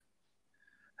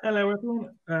Hello,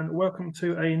 everyone, and welcome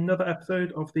to another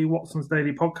episode of the Watson's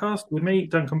Daily Podcast with me,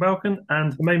 Duncan Balcon,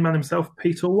 and the main man himself,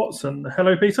 Peter Watson.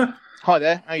 Hello, Peter. Hi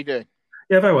there. How you doing?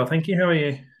 Yeah, very well, thank you. How are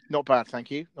you? Not bad, thank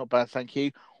you. Not bad, thank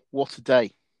you. What a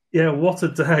day. Yeah, what a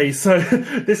day. So,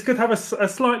 this could have a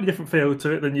slightly different feel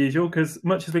to it than usual because,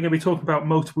 much as we're going to be talking about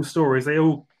multiple stories, they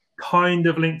all kind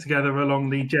of link together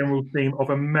along the general theme of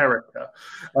America.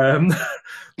 Um,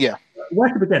 Yeah. where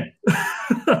to begin?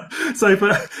 So,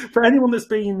 for anyone that's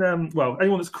been,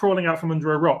 anyone that's crawling out from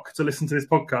under a rock to listen to this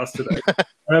podcast today,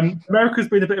 America's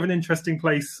been a bit of an interesting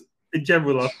place in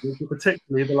general last week, but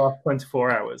particularly the last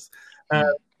 24 hours. Uh,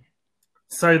 Mm.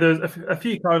 so there's a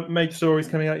few kind of major stories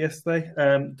coming out yesterday.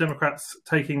 Democrats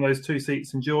taking those two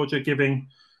seats in Georgia, giving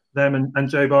them and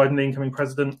Joe Biden, the incoming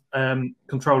president,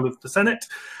 control of the Senate.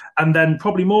 And then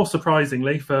probably more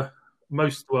surprisingly for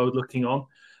most of the world looking on,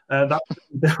 that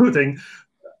building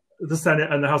the Senate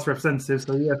and the House of Representatives,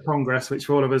 so the US Congress, which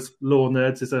for all of us law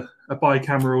nerds is a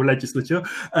bicameral legislature,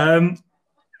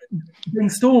 being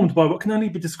stormed by what can only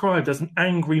be described as an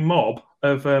angry mob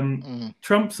of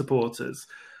Trump supporters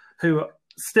who are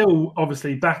still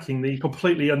obviously backing the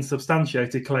completely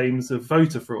unsubstantiated claims of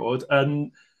voter fraud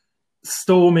and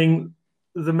storming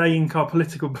the main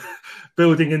political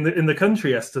building in the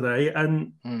country yesterday,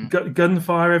 and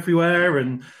gunfire everywhere,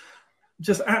 and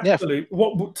just absolute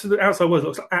what to the outside world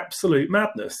looks like absolute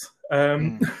madness.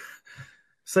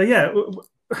 So yeah,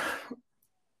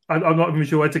 I'm not even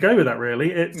sure where to go with that.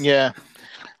 Really, Yeah.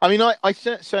 I mean, I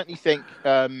certainly think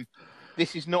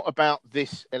this is not about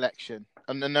this election,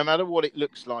 and no matter what it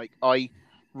looks like, I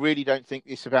really don't think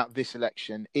it's about this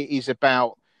election. It is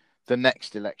about the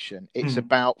next election. It's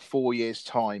about 4 years'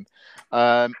 time.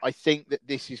 I think that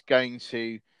this is going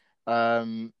to,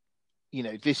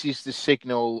 this is the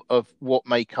signal of what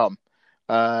may come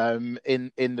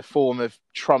in the form of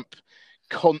Trump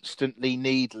constantly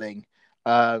needling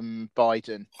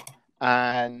Biden,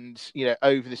 and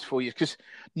over this 4 years, because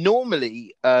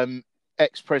normally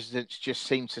ex-presidents just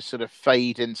seem to sort of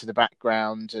fade into the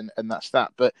background, and that's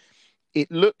that. But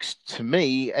it looks to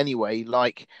me anyway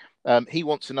like he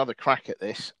wants another crack at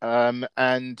this,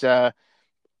 and I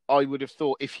would have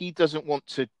thought if he doesn't want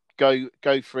to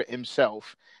go for it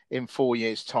himself in 4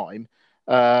 years' time,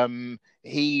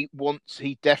 he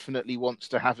definitely wants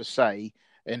to have a say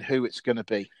in who it's going to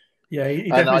be. Yeah, he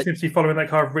definitely seems to be following that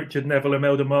kind of Richard Neville,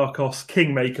 Imelda Marcos,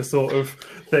 kingmaker sort of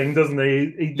thing, doesn't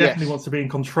he? He definitely wants to be in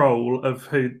control of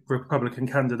who the Republican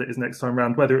candidate is next time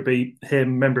round, whether it be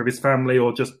him, member of his family,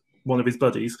 or just one of his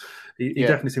buddies. He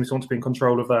definitely seems to want to be in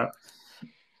control of that.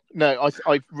 No,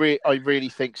 I really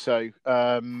think so.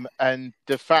 And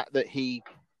the fact that he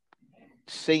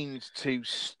seems to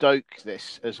stoke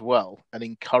this as well and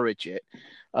encourage it,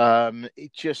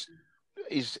 it just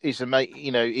is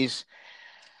amazing.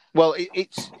 Well,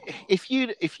 it's if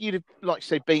you'd like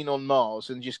say been on Mars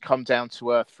and just come down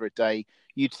to Earth for a day,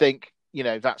 you'd think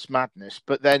that's madness.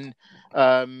 But then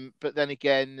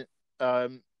again,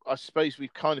 I suppose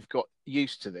we've kind of got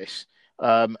used to this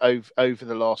over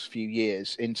the last few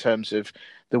years in terms of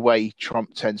the way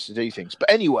Trump tends to do things. But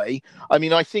anyway, I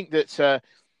mean, I think that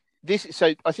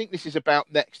I think this is about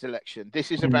next election.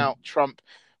 This is about Trump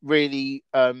really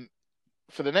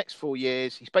for the next 4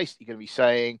 years. He's basically going to be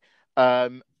saying.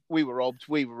 We were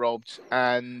robbed,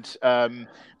 and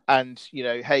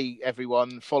hey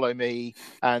everyone, follow me,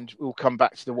 and we'll come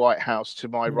back to the White House, to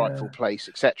my rightful place,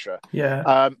 etc.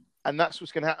 Yeah. And that's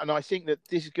what's going to happen. And I think that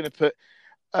this is going to put.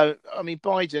 I mean,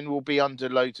 Biden will be under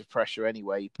loads of pressure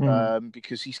anyway,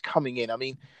 because he's coming in. I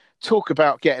mean, talk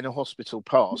about getting a hospital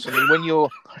pass. I mean, when you're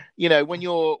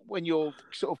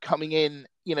sort of coming in,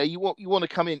 you want to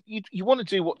come in. You want to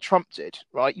do what Trump did,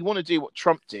 right? You want to do what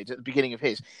Trump did at the beginning of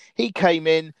his. He came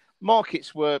in,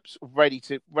 markets were ready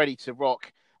to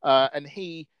rock, and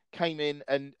he came in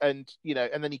and then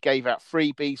he gave out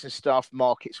freebies and stuff.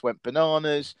 Markets went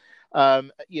bananas.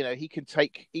 He can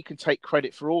take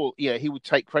credit for all. He would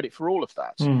take credit for all of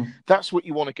that. That's what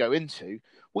you want to go into.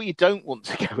 What you don't want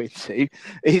to go into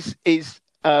is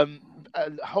a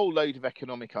whole load of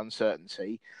economic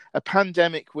uncertainty, a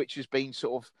pandemic which has been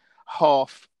sort of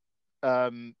half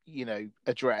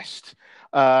addressed,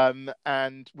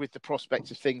 and with the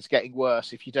prospect of things getting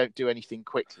worse if you don't do anything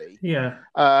quickly. Yeah.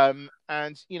 And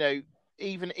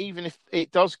even if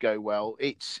it does go well,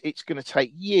 it's going to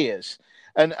take years.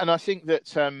 And I think that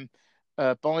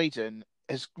Biden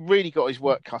has really got his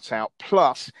work cut out.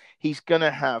 Plus, he's going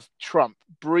to have Trump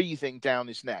breathing down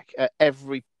his neck at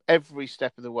every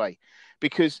step of the way,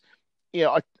 because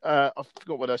I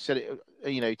forgot what I said it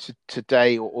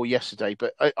today or yesterday,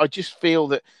 but I just feel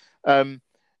that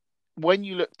when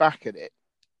you look back at it,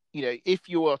 if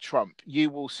you are Trump, you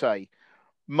will say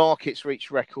markets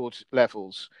reached record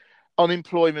levels,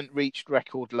 unemployment reached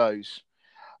record lows.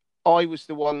 I was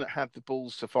the one that had the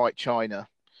balls to fight China.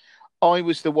 I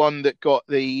was the one that got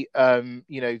the the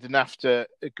NAFTA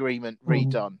agreement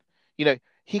redone.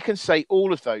 He can say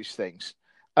all of those things.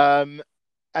 And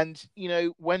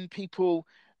when people,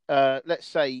 let's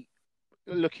say,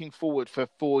 looking forward for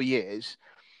 4 years,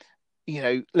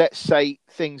 let's say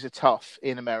things are tough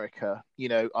in America.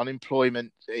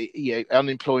 Unemployment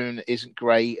isn't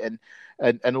great, and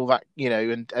all that.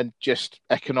 And just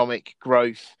economic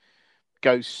growth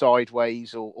goes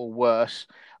sideways or worse.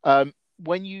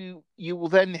 When you will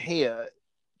then hear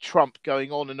Trump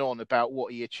going on and on about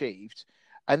what he achieved,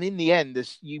 and in the end,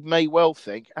 as you may well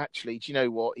think, actually, do you know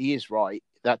what? He is right.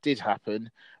 That did happen,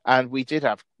 and we did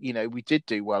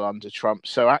do well under Trump.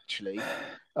 So actually,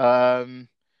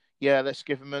 let's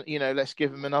give him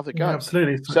another go. Yeah,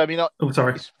 absolutely. So I mean,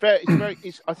 sorry.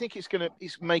 I think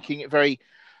it's making it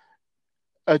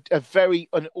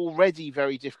an already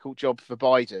very difficult job for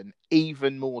Biden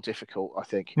even more difficult, I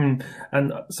think.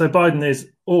 And so Biden is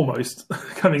almost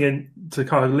coming in to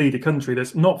kind of lead a country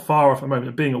that's not far off at the moment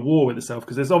of being at war with itself,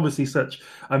 because there's obviously such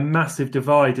a massive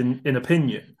divide in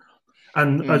opinion.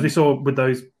 And as we saw with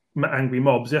those angry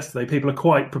mobs yesterday, people are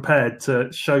quite prepared to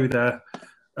show their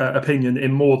opinion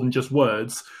in more than just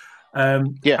words.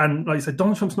 And like you said,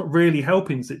 Donald Trump's not really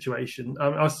helping the situation.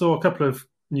 I saw a couple of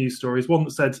news stories. One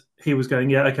that said he was going,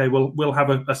 we'll have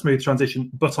a smooth transition,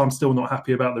 but I'm still not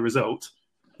happy about the result,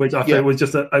 which I think was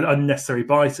just an unnecessary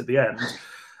bite at the end.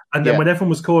 And then when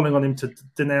everyone was calling on him to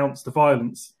denounce the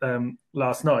violence late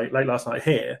last night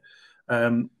here,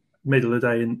 middle of the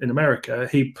day in America,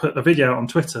 he put a video out on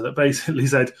Twitter that basically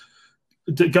said,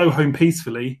 go home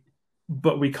peacefully,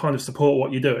 but we kind of support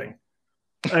what you're doing.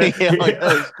 I know,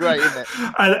 it's great, isn't it?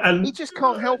 And he just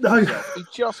can't help himself. He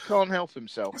just can't help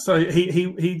himself. So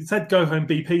he said, go home,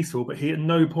 be peaceful, but he at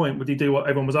no point would he do what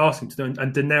everyone was asking him to do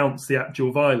and denounce the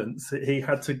actual violence. He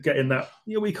had to get in that,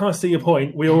 we can't see your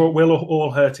point. We're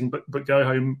all hurting, but go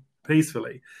home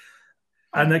peacefully.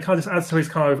 And that kind of adds to his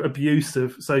kind of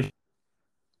abusive, so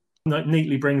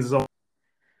neatly brings us on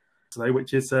today,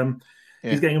 which is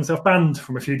he's getting himself banned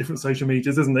from a few different social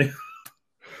medias, isn't he?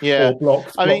 Yeah. Or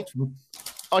blocked.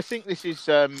 I think this is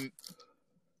a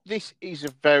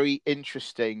very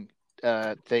interesting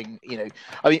thing.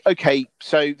 Okay.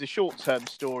 So the short-term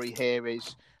story here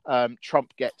is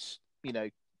Trump gets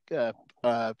sort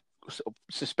of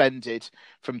suspended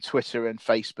from Twitter and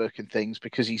Facebook and things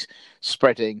because he's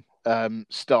spreading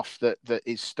stuff that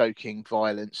is stoking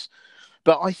violence.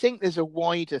 But I think there's a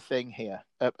wider thing here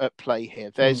at play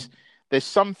here. There's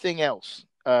something else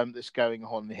that's going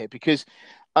on here, because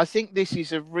I think this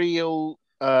is a real.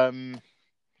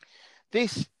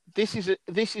 This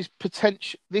is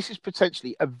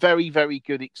potentially a very, very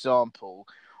good example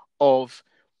of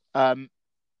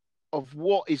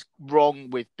what is wrong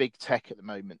with big tech at the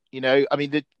moment.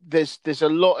 There's a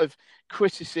lot of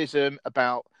criticism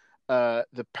about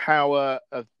the power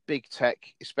of big tech,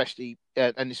 especially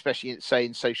say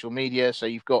in social media. So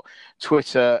you've got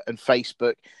Twitter and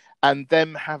Facebook, and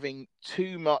them having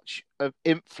too much of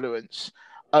influence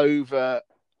over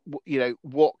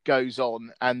what goes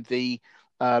on and the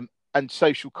and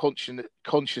social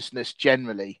consciousness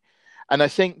generally. And I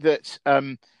think that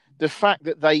the fact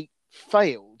that they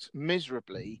failed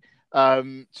miserably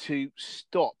to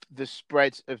stop the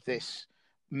spread of this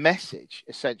message,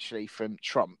 essentially from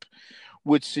Trump,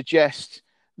 would suggest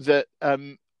that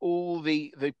all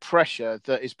the pressure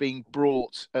that is being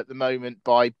brought at the moment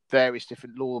by various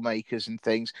different lawmakers and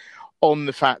things on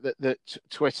the fact that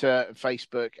Twitter and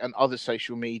Facebook and other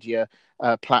social media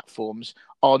platforms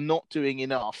are not doing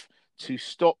enough to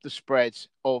stop the spread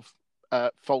of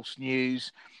false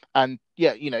news and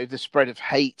the spread of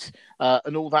hate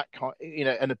and all that kind,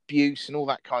 and abuse and all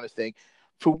that kind of thing,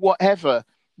 for whatever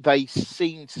they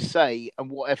seem to say and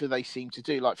whatever they seem to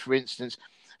do. Like, for instance,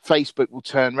 Facebook will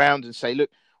turn around and say, look,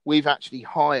 we've actually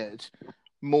hired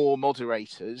more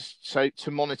moderators to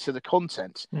monitor the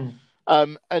content.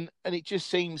 And it just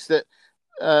seems that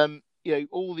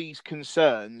all these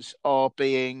concerns are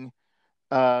being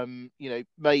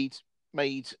made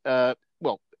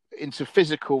into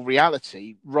physical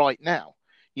reality right now,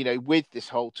 with this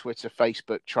whole Twitter,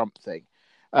 Facebook, Trump thing.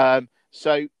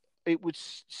 So it would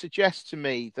suggest to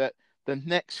me that the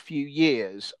next few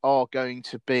years are going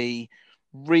to be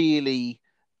really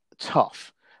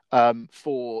tough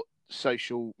for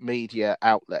social media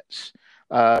outlets.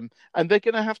 And they're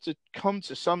going to have to come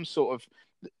to some sort of,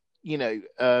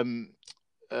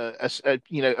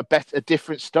 a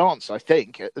different stance, I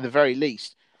think, at the very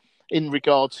least. in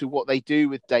regard to what they do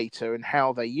with data and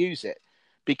how they use it.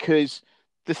 Because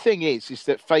the thing is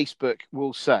that Facebook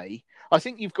will say, I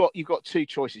think you've got two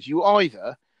choices. You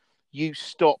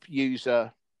stop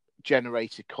user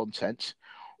generated content,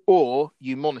 or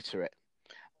you monitor it.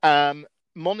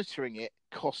 Monitoring it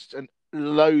costs a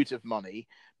load of money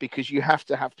because you have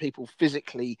to have people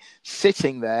physically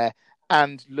sitting there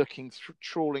and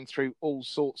trawling through all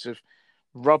sorts of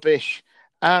rubbish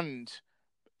and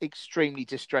extremely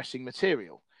distressing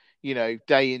material,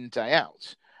 day in, day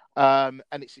out. And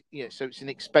so it's an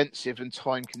expensive and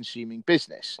time-consuming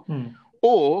business.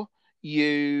 Or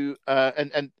you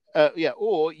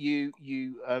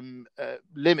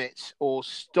limit or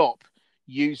stop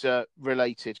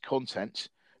user-generated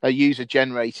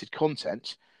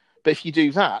content. But if you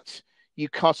do that, you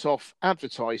cut off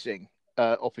advertising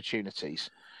opportunities.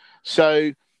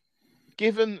 So,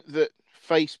 given that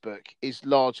Facebook is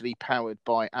largely powered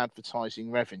by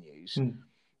advertising revenues,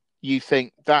 you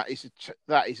think that is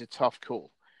a tough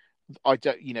call.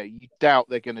 You doubt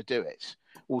they're going to do it.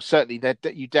 Well, certainly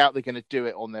you doubt they're going to do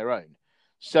it on their own.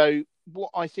 So what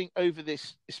I think over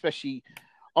this, especially,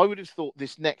 I would have thought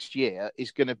this next year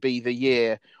is going to be the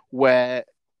year where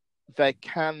there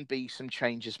can be some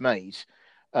changes made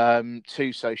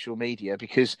to social media,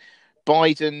 because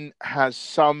Biden has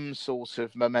some sort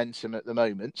of momentum at the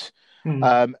moment,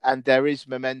 and there is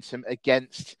momentum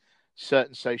against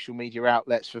certain social media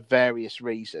outlets for various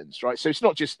reasons, right? So it's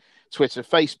not just Twitter,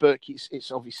 Facebook.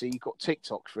 It's obviously, you've got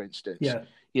TikTok, for instance. Yeah.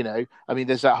 I mean,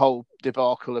 there's that whole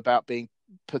debacle about being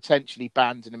potentially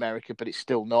banned in America, but it's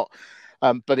still not.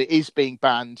 But it is being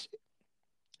banned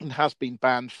and has been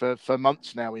banned for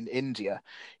months now in India.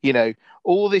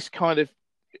 All this kind of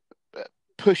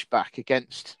pushback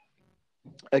against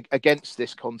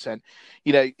this content.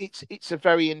 It's a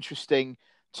very interesting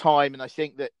time, and I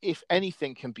think that if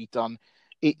anything can be done,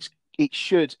 it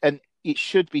should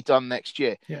be done next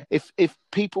year. Yeah. If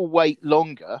people wait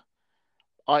longer,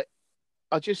 I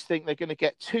just think they're going to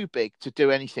get too big to do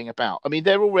anything about. I mean,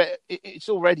 it's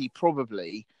already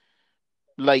probably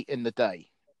late in the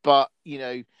day, but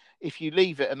if you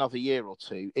leave it another year or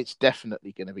two, it's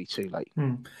definitely going to be too late.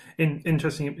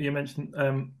 Interesting. You mentioned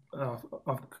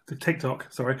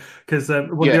TikTok, sorry, because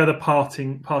one of the other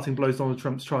parting blows Donald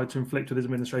Trump's tried to inflict with his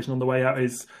administration on the way out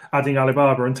is adding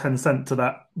Alibaba and Tencent to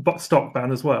that stock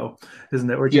ban as well, isn't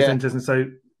it? Which is interesting.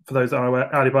 So for those that aren't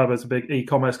aware, Alibaba is a big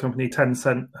e-commerce company.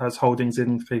 Tencent has holdings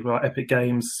in people like Epic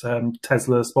Games,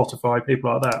 Tesla, Spotify,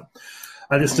 people like that.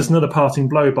 And it's just another parting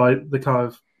blow by the kind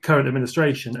of current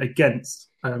administration against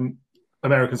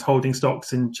Americans holding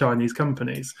stocks in Chinese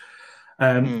companies.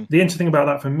 The interesting thing about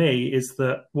that for me is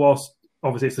that whilst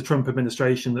obviously it's the Trump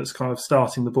administration that's kind of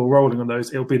starting the ball rolling on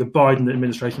those, it'll be the Biden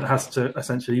administration that has to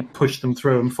essentially push them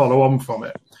through and follow on from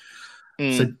it.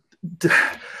 So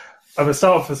I'm going to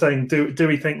start off by saying, do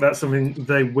we think that's something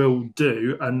they will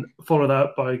do? And follow that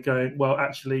up by going, well,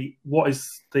 actually, what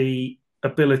is the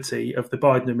ability of the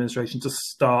Biden administration to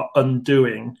start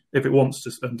undoing, if it wants to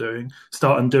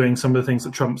start undoing some of the things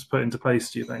that Trump's put into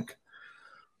place, do you think?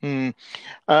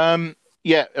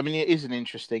 Yeah, I mean, it is an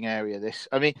interesting area, this.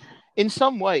 I mean, in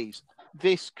some ways,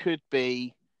 this could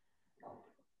be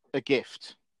a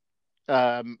gift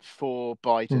for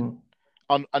Biden,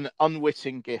 an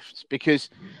unwitting gift, because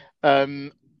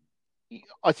I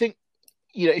think,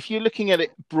 if you're looking at it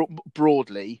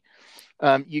broadly,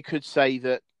 you could say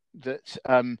that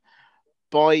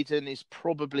Biden is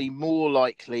probably more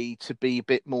likely to be a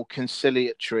bit more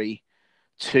conciliatory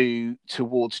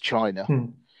towards China,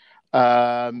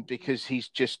 because he's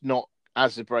just not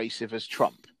as abrasive as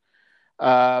Trump.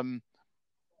 But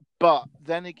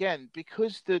then again,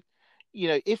 because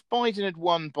if Biden had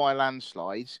won by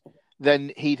landslides,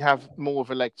 then he'd have more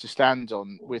of a leg to stand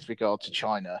on with regard to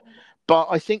China. But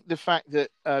I think the fact that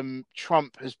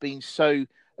Trump has been so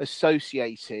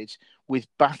associated with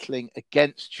battling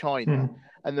against China,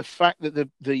 and the fact that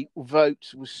the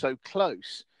vote was so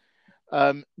close,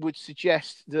 would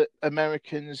suggest that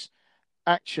Americans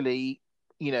actually,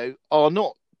 are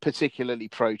not particularly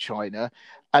pro-China,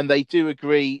 and they do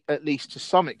agree, at least to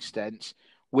some extent,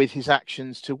 with his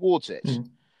actions towards it.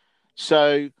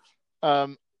 So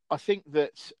I think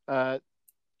that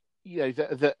he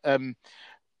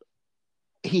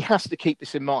has to keep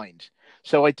this in mind.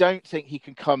 So I don't think he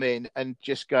can come in and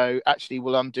just go, actually,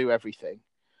 we'll undo everything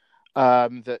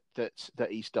that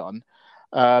he's done.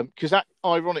 Because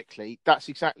ironically, that's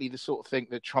exactly the sort of thing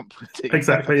that Trump would do.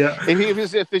 Exactly, yeah.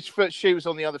 If the shoe was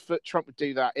on the other foot, Trump would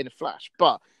do that in a flash.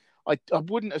 But I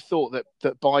wouldn't have thought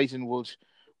that Biden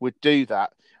would do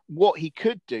that. What he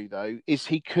could do, though, is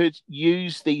he could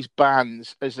use these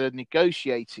bans as a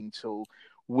negotiating tool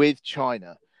with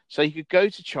China. So he could go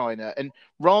to China and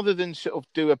rather than sort of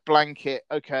do a blanket,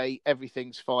 okay,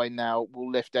 everything's fine now,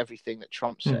 we'll lift everything that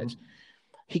Trump said,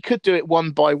 he could do it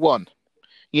one by one.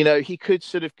 You know, he could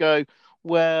sort of go,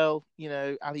 well, you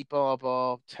know,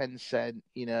 Alibaba, Tencent,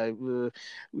 you know,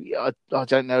 I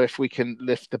don't know if we can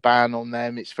lift the ban on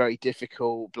them. It's very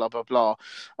difficult, blah, blah, blah.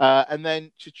 And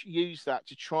then to use that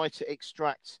to try to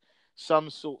extract some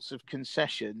sorts of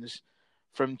concessions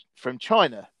from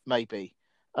China, maybe.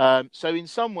 So in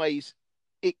some ways,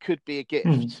 it could be a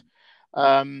gift.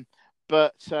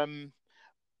 But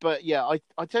yeah,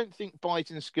 I don't think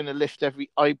Biden's going to lift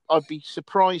I'd be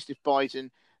surprised if Biden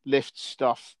lifts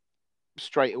stuff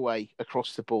straight away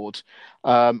across the board.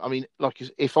 I mean, like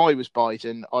if I was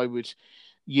Biden, I would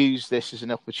use this as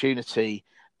an opportunity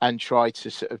and try to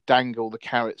sort of dangle the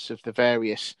carrots of the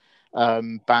various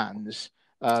bans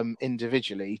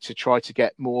individually to try to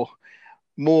get more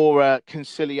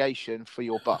conciliation for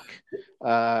your buck.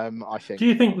 I think. Do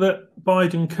you think that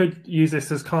Biden could use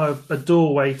this as kind of a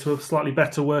doorway to a slightly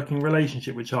better working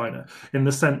relationship with China, in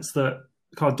the sense that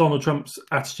kind of Donald Trump's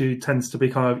attitude tends to be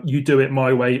kind of, you do it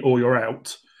my way or you're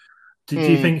out? Do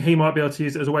you think he might be able to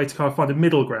use it as a way to kind of find a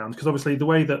middle ground? Because obviously the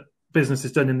way that business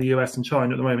is done in the US and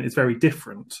China at the moment is very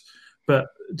different. But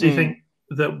do you think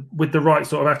that with the right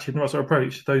sort of attitude and right sort of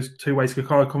approach, those two ways could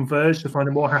kind of converge to find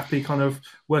a more happy kind of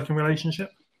working relationship?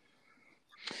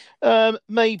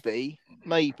 Maybe.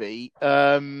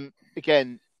 Again,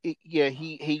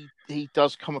 he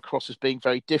does come across as being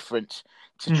very different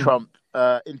to Trump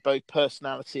in both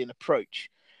personality and approach.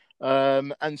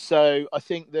 And so I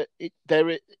think that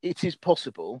it is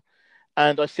possible.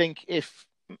 And I think if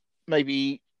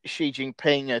maybe Xi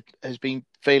Jinping has been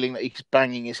feeling that he's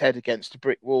banging his head against a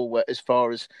brick wall as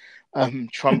far as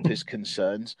Trump is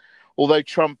concerned, although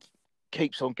Trump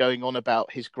keeps on going on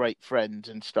about his great friend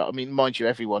and stuff. I mean, mind you,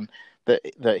 everyone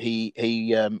that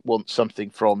he wants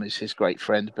something from is his great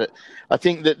friend. But I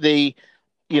think that the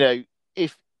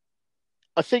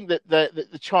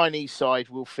Chinese side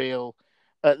will feel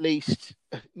at least,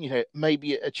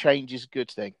 maybe a change is a good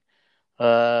thing.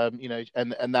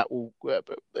 And that will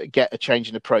get a change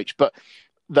in approach, but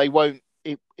they won't.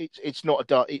 It's not a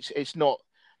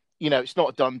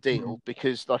done deal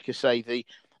because, like I say, the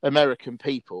American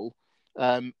people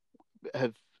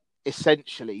have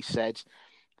essentially said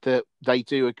that they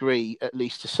do agree, at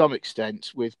least to some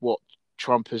extent, with what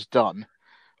Trump has done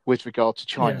with regard to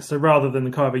China. Yeah, so rather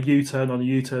than kind of a U-turn on a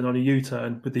U-turn on a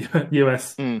U-turn with the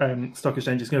US stock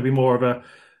exchange, it's going to be more of a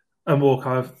more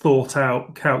kind of thought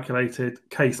out, calculated,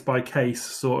 case by case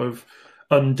sort of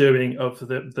undoing of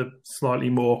the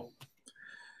slightly more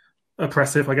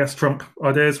oppressive, I guess, Trump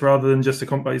ideas, rather than just a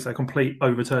complete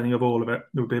overturning of all of it.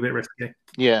 It would be a bit risky.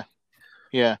 Yeah,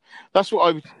 that's what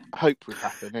I would hope would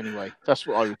happen. Anyway, that's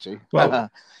what I would do.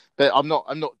 Well, but I'm not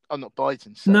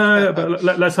Biden. So. No, but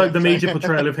let's hope the media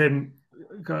portrayal of him,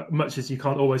 much as you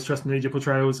can't always trust media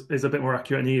portrayals, is a bit more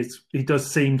accurate, and he does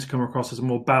seem to come across as a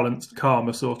more balanced,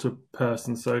 calmer sort of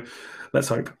person. So let's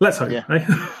hope. Yeah. Eh?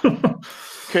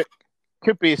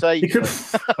 Could be his age.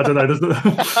 I don't know. Doesn't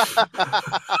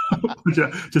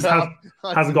just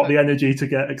hasn't got the energy to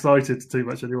get excited too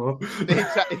much anymore.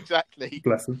 Exactly.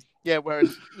 Bless him. Yeah,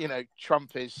 whereas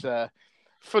Trump is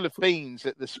full of beans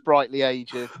at the sprightly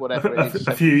age of whatever it is.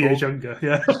 A few years younger.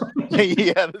 Yeah.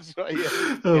 Yeah, that's right.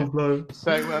 Yeah. Oh no.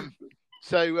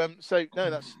 So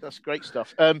no, that's great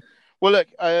stuff. Well, look.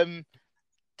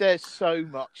 There's so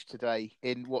much today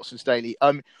in Watson's Daily.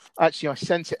 Actually, I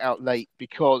sent it out late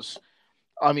because,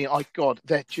 I mean,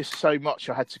 there's just so much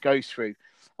I had to go through.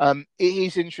 It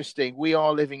is interesting. We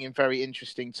are living in very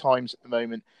interesting times at the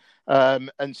moment,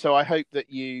 and so I hope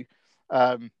that you,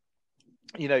 can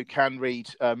read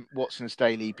Watson's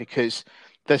Daily, because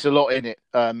there's a lot in it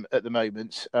at the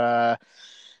moment, and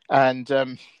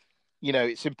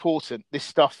it's important. This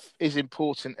stuff is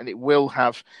important, and it will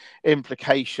have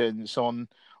implications on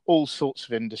all sorts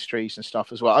of industries and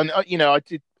stuff as well. And I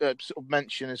did sort of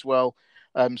mention as well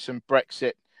some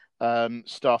Brexit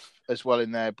stuff as well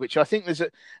in there, which I think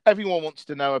everyone wants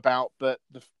to know about. But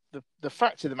the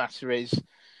fact of the matter is,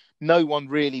 no one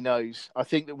really knows. I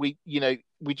think that we're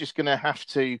just going to have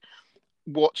to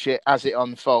watch it as it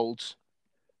unfolds,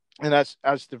 and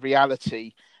as the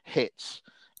reality hits,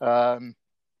 and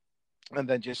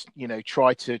then just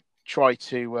try to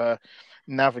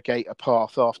navigate a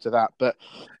path after that. But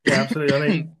yeah, absolutely. I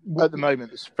mean, at the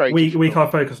moment, it's very we difficult.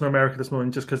 can't focus on America this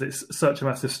morning just because it's such a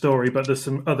massive story. But there's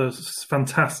some other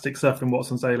fantastic stuff in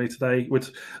Watson's Daily today.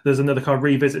 There's another kind of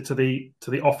revisit to the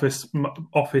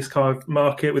office kind of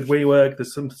market with WeWork.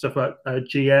 There's some stuff about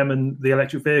GM and the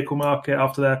electric vehicle market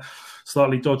after their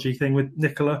slightly dodgy thing with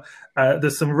Nikola.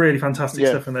 There's some really fantastic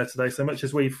stuff in there today. So much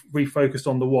as we've focused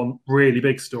on the one really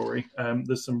big story,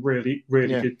 there's some really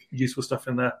good useful stuff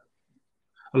in there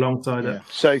alongside it.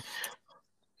 So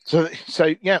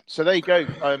there you go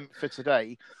for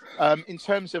today. In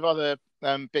terms of other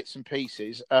bits and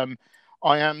pieces,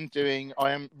 I am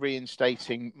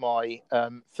reinstating my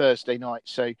Thursday night.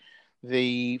 So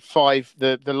the live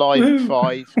at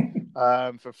 5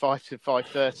 from 5 to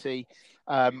 5:30.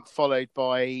 Followed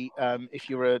by, if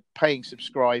you're a paying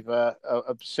subscriber,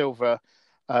 a silver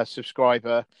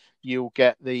subscriber, you'll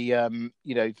get the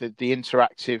the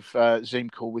interactive Zoom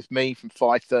call with me from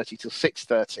 5:30 till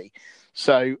 6:30.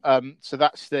 So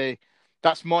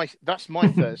that's my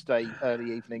Thursday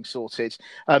early evening sorted.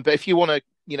 But if you want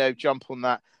to jump on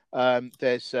that,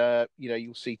 there's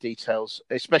you'll see details,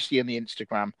 especially in the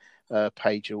Instagram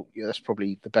page. That's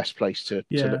probably the best place to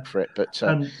look for it. But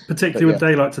and particularly with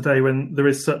daylight today, when there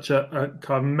is such a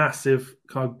kind of massive,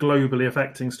 kind of globally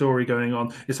affecting story going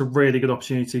on, it's a really good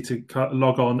opportunity to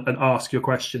log on and ask your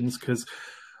questions, because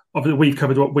obviously we've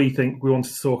covered what we think we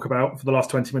wanted to talk about for the last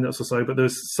 20 minutes or so, but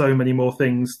there's so many more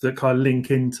things that kind of link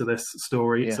into this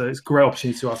story. So it's a great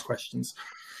opportunity to ask questions.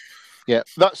 Yeah,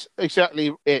 that's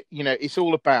exactly it. It's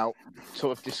all about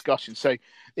sort of discussion. So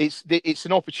it's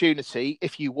an opportunity.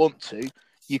 If you want to,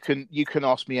 you can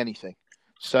ask me anything.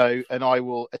 So, and I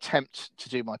will attempt to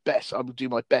do my best. I will do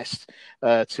my best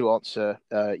to answer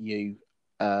you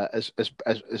as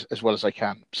well as I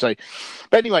can. So,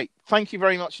 but anyway, thank you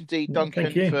very much indeed,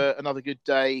 Duncan, for another good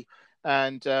day,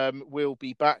 and we'll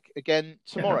be back again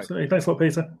tomorrow. Absolutely. Thanks a lot,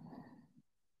 Peter.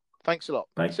 Thanks a lot.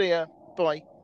 Bye. See ya. Bye.